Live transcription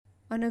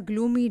On a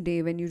gloomy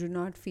day when you do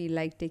not feel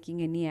like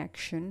taking any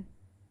action,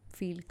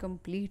 feel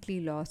completely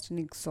lost and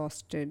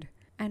exhausted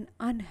and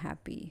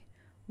unhappy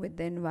with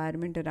the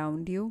environment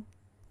around you,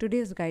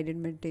 today's guided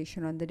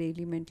meditation on the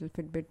Daily Mental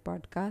Fitbit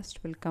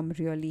podcast will come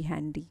really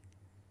handy.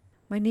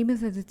 My name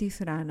is Aditi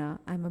Surana.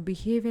 I'm a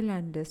behavioral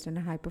analyst and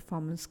a high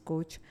performance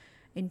coach.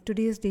 In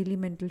today's Daily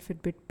Mental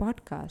Fitbit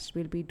podcast,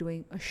 we'll be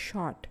doing a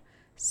short,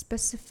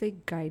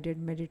 specific guided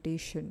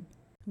meditation.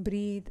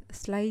 Breathe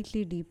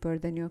slightly deeper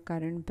than your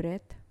current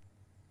breath,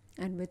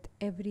 and with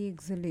every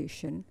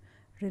exhalation,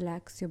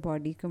 relax your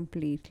body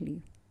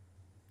completely.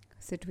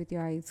 Sit with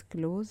your eyes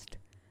closed,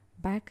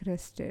 back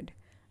rested,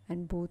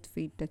 and both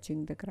feet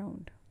touching the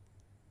ground.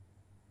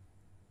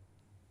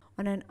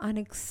 On an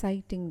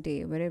unexciting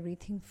day where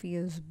everything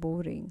feels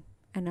boring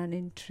and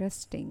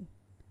uninteresting,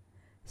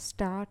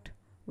 start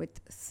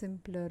with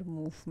simpler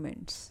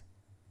movements.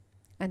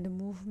 And the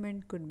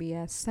movement could be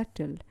as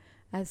subtle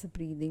as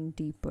breathing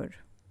deeper.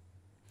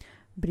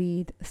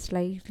 Breathe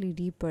slightly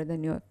deeper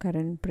than your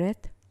current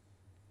breath,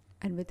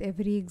 and with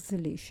every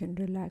exhalation,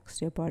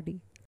 relax your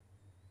body.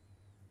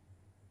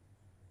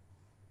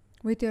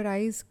 With your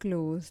eyes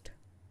closed,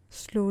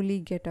 slowly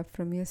get up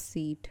from your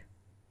seat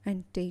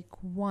and take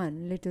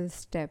one little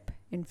step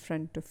in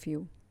front of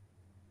you.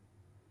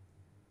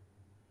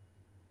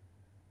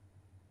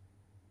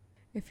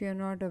 If you're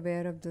not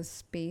aware of this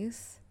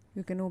space,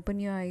 you can open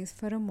your eyes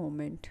for a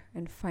moment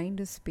and find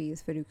a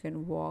space where you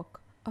can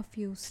walk a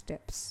few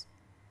steps.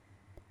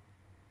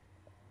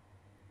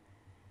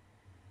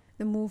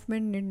 The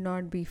movement need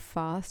not be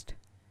fast,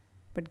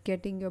 but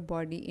getting your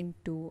body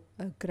into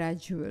a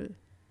gradual,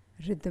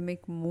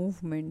 rhythmic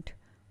movement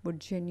would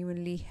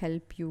genuinely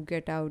help you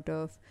get out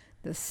of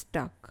the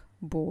stuck,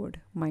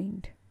 bored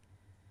mind.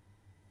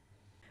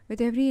 With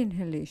every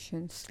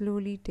inhalation,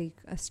 slowly take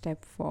a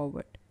step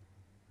forward.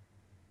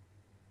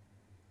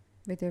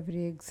 With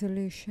every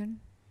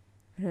exhalation,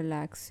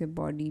 relax your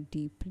body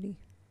deeply.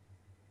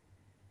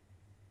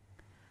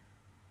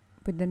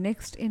 With the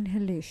next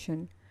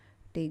inhalation,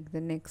 take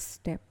the next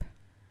step.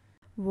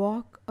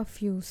 Walk a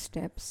few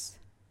steps,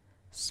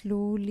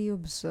 slowly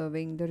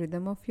observing the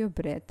rhythm of your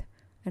breath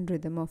and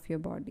rhythm of your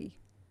body.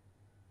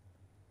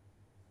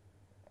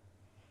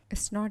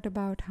 It's not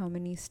about how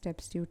many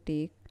steps you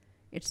take,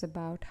 it's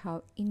about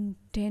how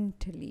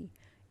intensely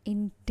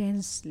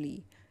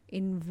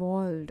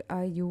involved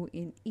are you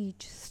in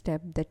each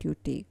step that you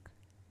take.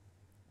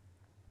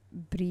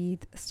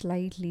 Breathe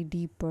slightly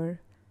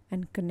deeper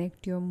and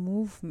connect your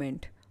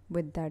movement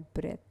with that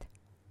breath.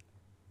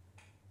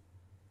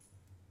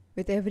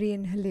 With every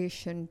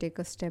inhalation, take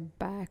a step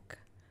back,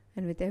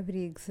 and with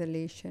every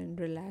exhalation,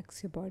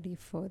 relax your body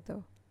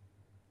further.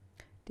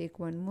 Take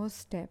one more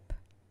step.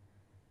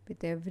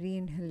 With every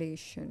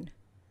inhalation,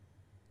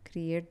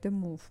 create the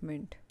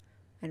movement,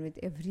 and with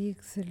every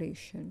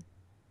exhalation,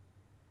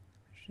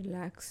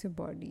 relax your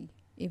body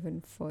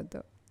even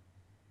further.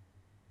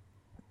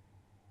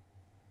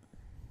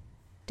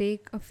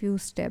 Take a few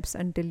steps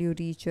until you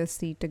reach your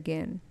seat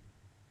again.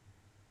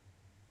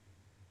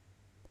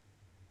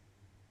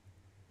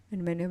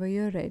 And whenever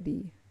you're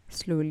ready,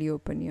 slowly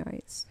open your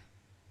eyes.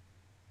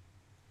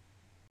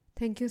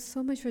 Thank you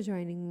so much for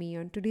joining me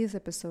on today's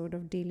episode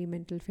of Daily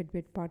Mental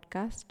Fitbit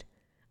podcast.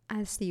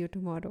 I'll see you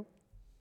tomorrow.